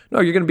cancer. No,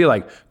 you're going to be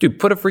like, dude,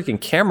 put a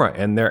freaking camera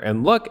in there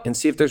and look and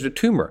see if there's a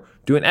tumor.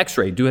 Do an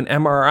x-ray, do an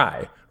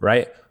MRI,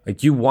 right?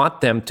 Like you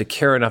want them to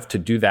care enough to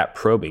do that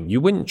probing.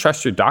 You wouldn't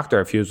trust your doctor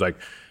if he was like,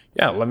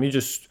 yeah, let me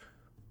just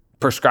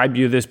prescribe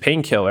you this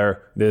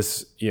painkiller,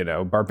 this,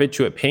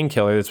 barbiturate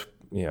painkiller that's,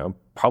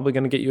 probably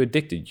going to get you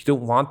addicted. You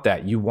don't want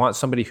that. You want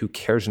somebody who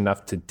cares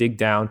enough to dig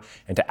down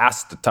and to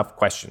ask the tough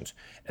questions.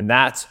 And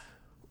that's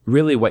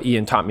really what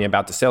Ian taught me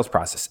about the sales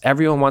process.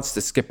 Everyone wants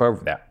to skip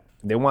over that.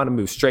 They want to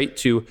move straight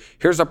to,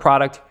 here's our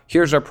product,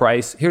 here's our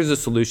price, here's the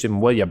solution,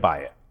 will you buy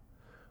it?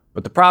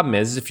 But the problem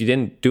is, if you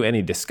didn't do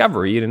any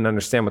discovery, you didn't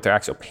understand what their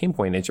actual pain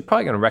point is, you're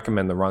probably going to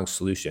recommend the wrong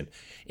solution.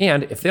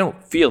 And if they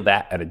don't feel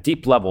that at a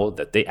deep level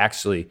that they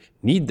actually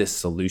need this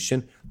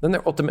solution, then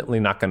they're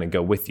ultimately not going to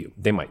go with you.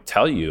 They might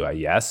tell you a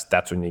yes.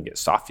 That's when you get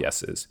soft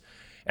yeses.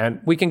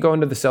 And we can go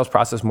into the sales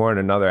process more in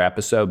another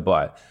episode,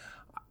 but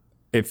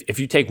if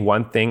you take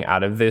one thing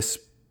out of this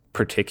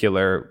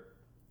particular,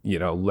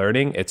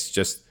 learning, it's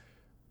just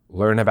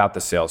learn about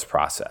the sales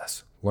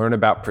process. Learn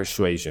about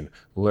persuasion.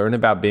 Learn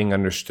about being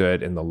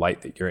understood in the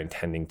light that you're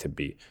intending to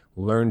be.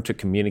 Learn to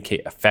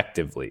communicate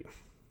effectively.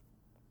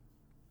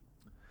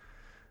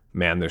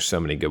 Man, there's so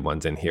many good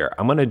ones in here.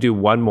 I'm going to do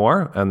one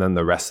more, and then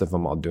the rest of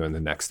them I'll do in the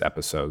next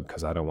episode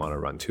because I don't want to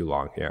run too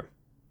long here.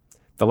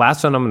 The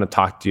last one I'm going to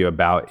talk to you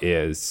about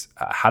is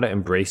how to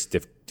embrace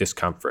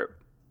discomfort.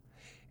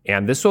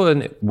 And this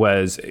one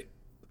was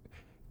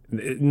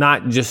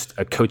not just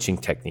a coaching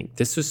technique.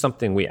 This was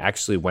something we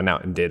actually went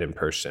out and did in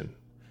person.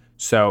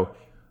 So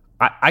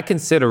I can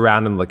sit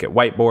around and look at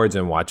whiteboards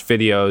and watch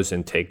videos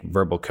and take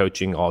verbal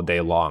coaching all day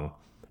long.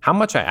 How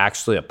much I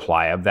actually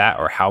apply of that,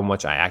 or how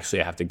much I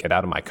actually have to get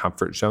out of my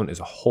comfort zone,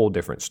 is a whole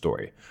different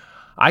story.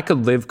 I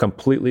could live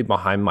completely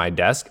behind my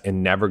desk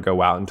and never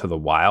go out into the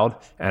wild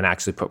and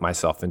actually put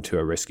myself into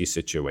a risky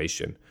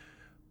situation.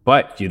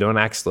 But you don't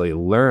actually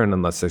learn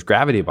unless there's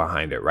gravity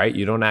behind it, right?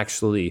 You don't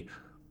actually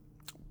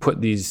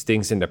put these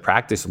things into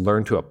practice,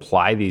 learn to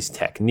apply these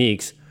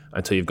techniques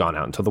until you've gone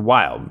out into the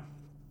wild.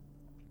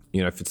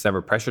 If it's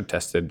never pressure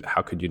tested,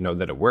 how could you know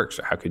that it works,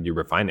 or how could you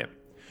refine it?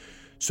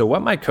 So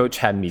what my coach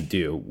had me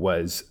do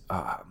was,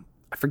 I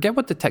forget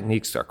what the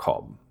techniques are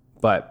called,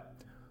 but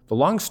the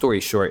long story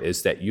short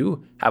is that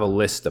you have a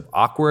list of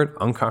awkward,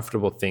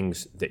 uncomfortable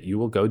things that you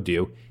will go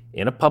do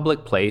in a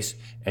public place,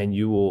 and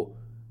you will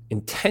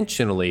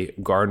intentionally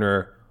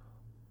garner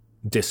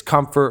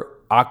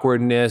discomfort,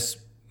 awkwardness,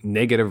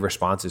 negative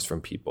responses from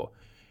people.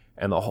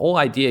 And the whole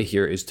idea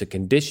here is to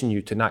condition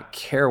you to not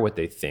care what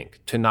they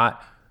think, to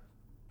not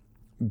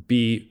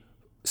be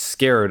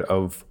scared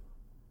of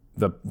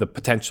the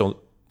potential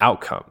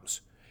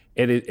outcomes.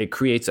 It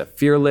creates a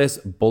fearless,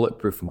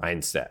 bulletproof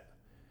mindset.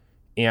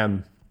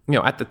 And,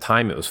 at the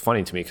time it was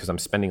funny to me because I'm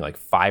spending like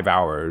 5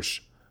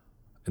 hours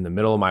in the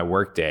middle of my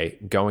workday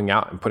going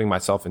out and putting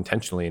myself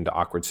intentionally into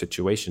awkward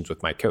situations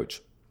with my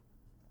coach.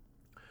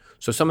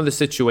 So some of the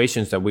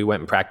situations that we went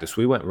and practiced,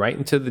 we went right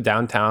into the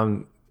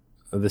downtown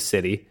of the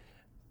city,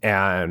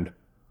 and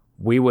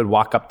we would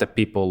walk up to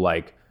people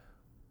like,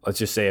 let's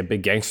just say a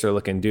big gangster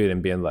looking dude,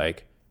 and being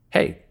like,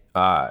 hey,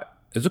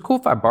 is it cool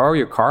if I borrow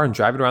your car and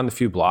drive it around the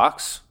few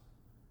blocks?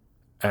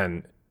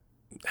 And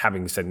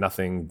having said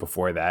nothing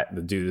before that,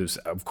 the dude is,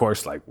 of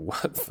course, like,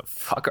 what the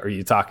fuck are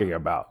you talking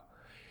about?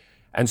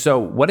 And so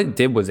what it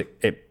did was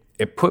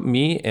it put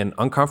me in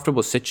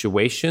uncomfortable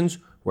situations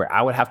where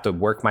I would have to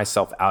work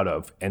myself out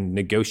of and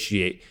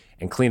negotiate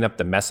and clean up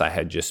the mess I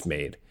had just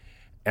made.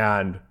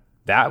 And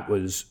that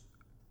was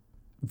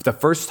the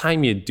first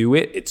time you do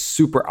it, it's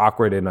super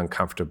awkward and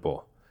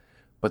uncomfortable.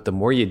 But the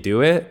more you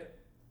do it,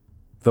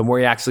 the more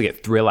you actually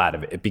get thrill out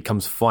of it. It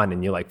becomes fun,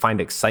 and you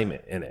find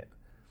excitement in it.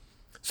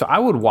 So I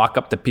would walk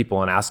up to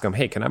people and ask them,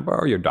 hey, can I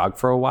borrow your dog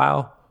for a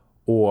while?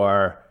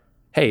 Or,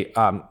 hey, do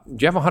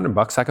you have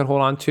 $100 I could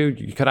hold on to?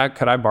 Could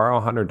I borrow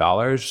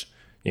 $100?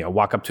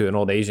 Walk up to an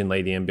old Asian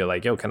lady and be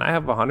like, yo, can I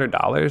have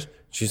 $100?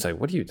 She's like,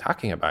 what are you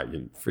talking about?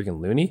 You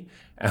freaking loony.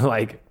 And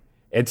like,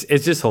 it's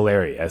just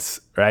hilarious,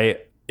 right?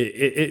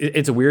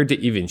 It's weird to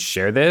even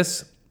share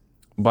this,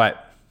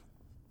 but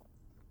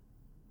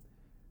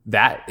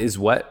that is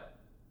what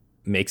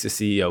makes a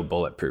CEO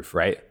bulletproof,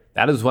 right?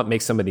 That is what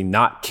makes somebody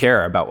not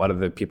care about what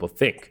other people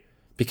think.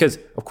 Because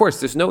of course,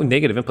 there's no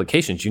negative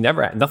implications.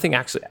 Nothing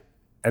actually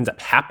ends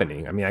up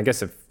happening. I mean, I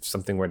guess if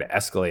something were to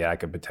escalate, I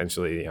could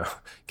potentially,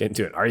 get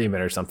into an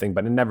argument or something,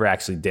 but it never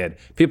actually did.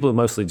 People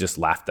mostly just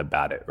laughed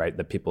about it, right?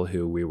 The people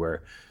who we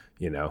were,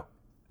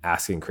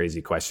 asking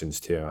crazy questions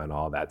to and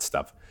all that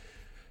stuff.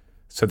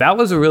 So that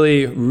was a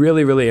really,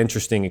 really, really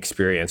interesting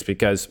experience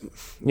because,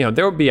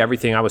 there would be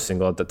everything. I was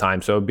single at the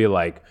time. So it would be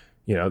like,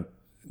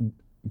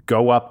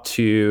 go up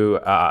to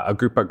a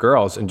group of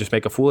girls and just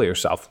make a fool of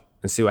yourself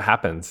and see what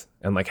happens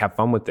and like have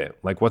fun with it.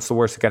 Like, what's the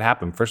worst that could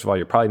happen? First of all,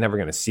 you're probably never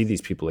going to see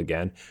these people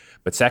again.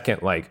 But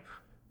second, like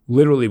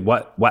literally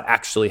what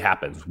actually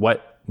happens?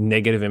 What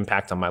negative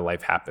impact on my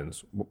life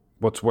happens?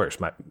 What's worse?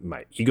 My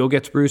ego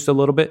gets bruised a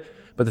little bit.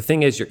 But the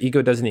thing is, your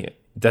ego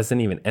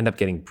doesn't even end up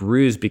getting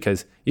bruised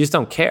because you just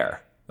don't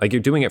care. Like,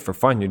 you're doing it for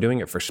fun. You're doing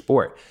it for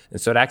sport. And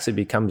so it actually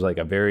becomes like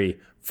a very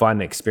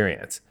fun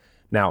experience.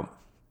 Now,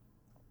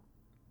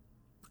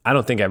 I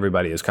don't think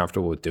everybody is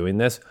comfortable with doing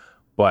this,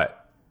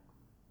 but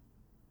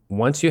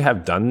once you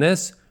have done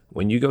this,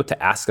 when you go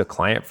to ask a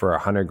client for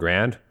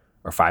 $100,000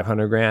 or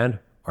 $500,000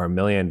 or $1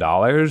 million,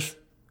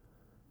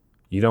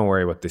 you don't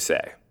worry what they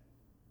say.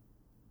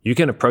 You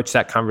can approach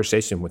that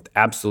conversation with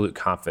absolute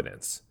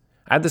confidence.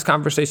 I had this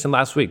conversation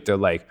last week. They're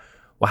like,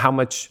 well, how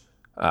much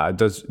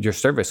does your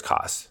service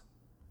cost?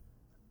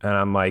 And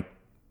I'm like,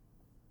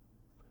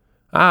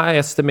 I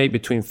estimate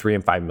between $3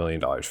 and $5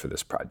 million for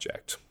this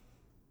project.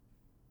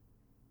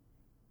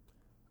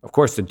 Of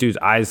course, the dude's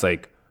eyes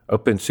like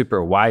open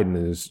super wide and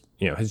his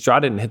jaw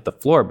didn't hit the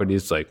floor, but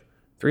he's like,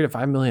 $3 to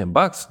 $5 million.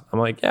 I'm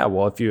like, yeah,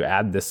 well, if you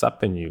add this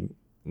up and you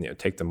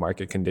take the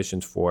market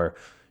conditions for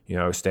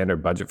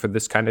standard budget for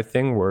this kind of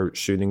thing, we're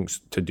shooting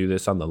to do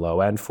this on the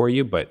low end for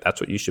you, but that's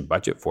what you should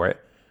budget for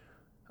it.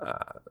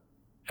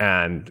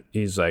 And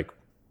he's like,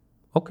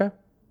 okay,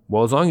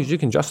 well, as long as you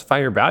can justify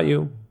your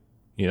value,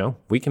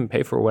 we can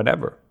pay for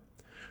whatever.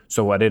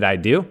 So what did I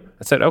do?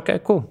 I said, okay,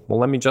 cool. Well,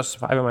 let me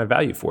justify my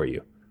value for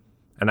you.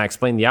 And I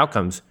explained the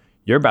outcomes.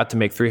 You're about to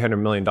make $300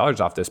 million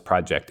off this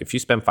project. If you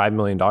spend $5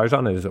 million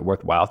on it, is it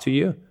worthwhile to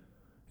you?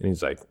 And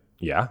he's like,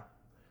 yeah.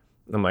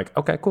 I'm like,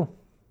 okay, cool.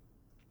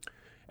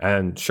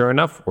 And sure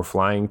enough, we're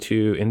flying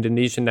to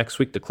Indonesia next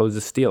week to close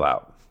this deal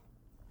out.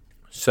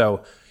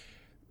 So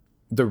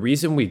the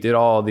reason we did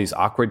all these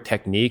awkward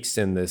techniques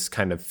and this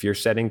kind of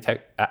fear-setting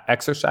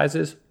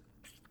exercises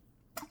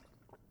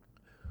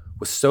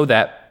was so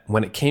that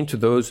when it came to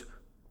those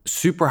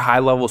super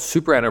high-level,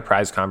 super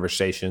enterprise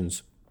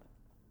conversations,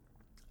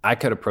 I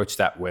could approach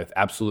that with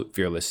absolute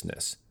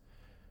fearlessness.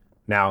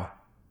 Now,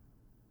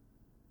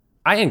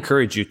 I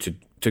encourage you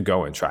to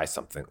go and try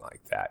something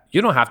like that.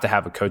 You don't have to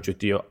have a coach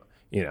with you.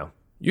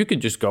 You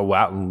could just go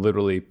out and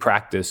literally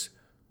practice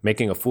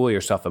making a fool of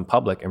yourself in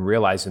public and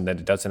realizing that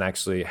it doesn't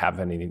actually have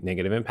any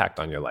negative impact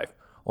on your life.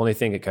 Only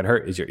thing it could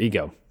hurt is your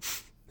ego,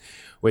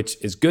 which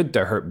is good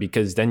to hurt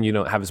because then you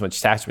don't have as much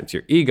attachment to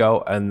your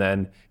ego and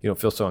then you don't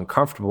feel so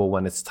uncomfortable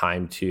when it's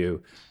time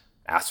to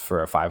ask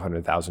for a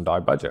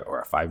 $500,000 budget or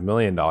a $5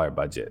 million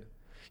budget.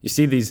 You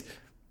see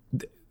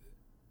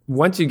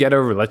once you get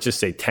over, let's just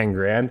say 10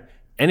 grand,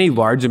 any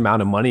large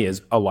amount of money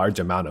is a large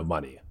amount of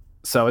money.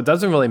 So it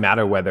doesn't really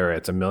matter whether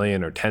it's $1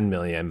 million or 10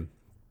 million.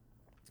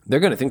 They're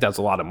going to think that's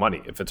a lot of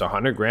money. If it's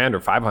 100 grand or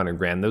 500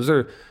 grand, those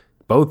are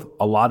both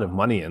a lot of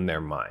money in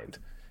their mind.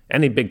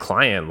 Any big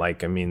client, they're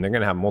going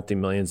to have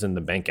multi-millions in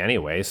the bank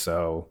anyway.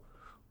 So,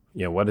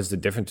 what is the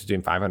difference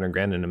between 500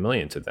 grand and $1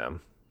 million to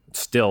them? It's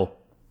still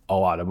a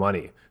lot of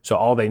money. So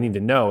all they need to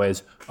know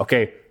is,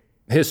 okay,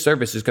 his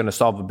service is going to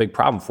solve a big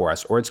problem for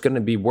us, or it's going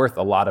to be worth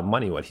a lot of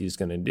money what he's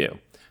going to do.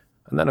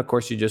 And then, of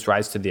course, you just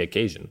rise to the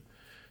occasion.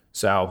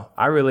 So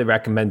I really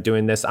recommend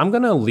doing this. I'm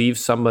going to leave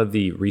some of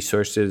the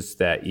resources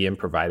that Ian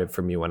provided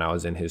for me when I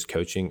was in his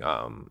coaching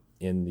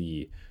in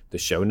the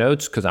show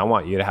notes, because I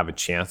want you to have a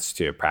chance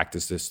to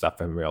practice this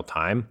stuff in real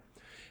time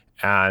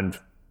and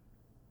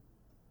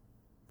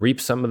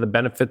reap some of the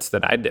benefits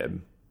that I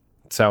did.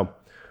 So I'm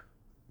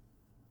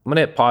going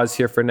to hit pause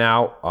here for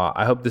now.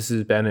 I hope this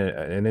has been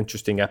an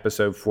interesting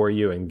episode for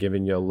you and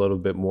given you a little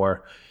bit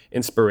more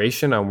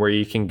inspiration on where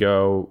you can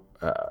go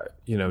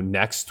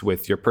next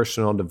with your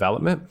personal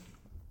development.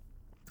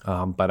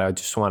 But I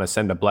just want to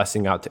send a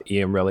blessing out to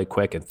Ian really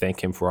quick and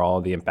thank him for all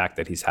the impact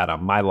that he's had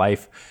on my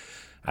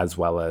life, as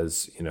well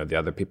as, the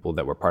other people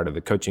that were part of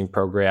the coaching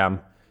program.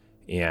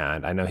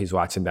 And I know he's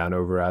watching down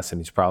over us and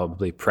he's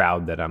probably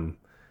proud that I'm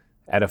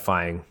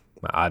edifying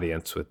my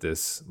audience with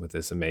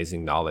this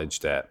amazing knowledge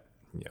that,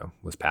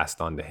 was passed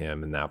on to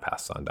him and now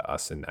passed on to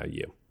us and now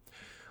you.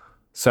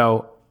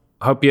 So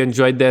I hope you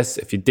enjoyed this.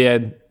 If you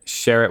did,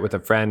 share it with a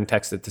friend,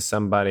 text it to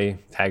somebody,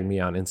 tag me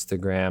on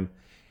Instagram,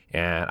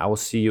 and I will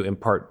see you in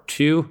part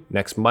 2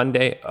 next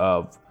Monday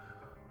of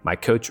my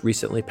coach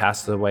recently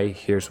passed away.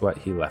 Here's what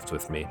he left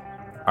with me.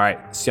 All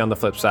right, see you on the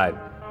flip side.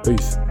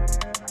 Peace.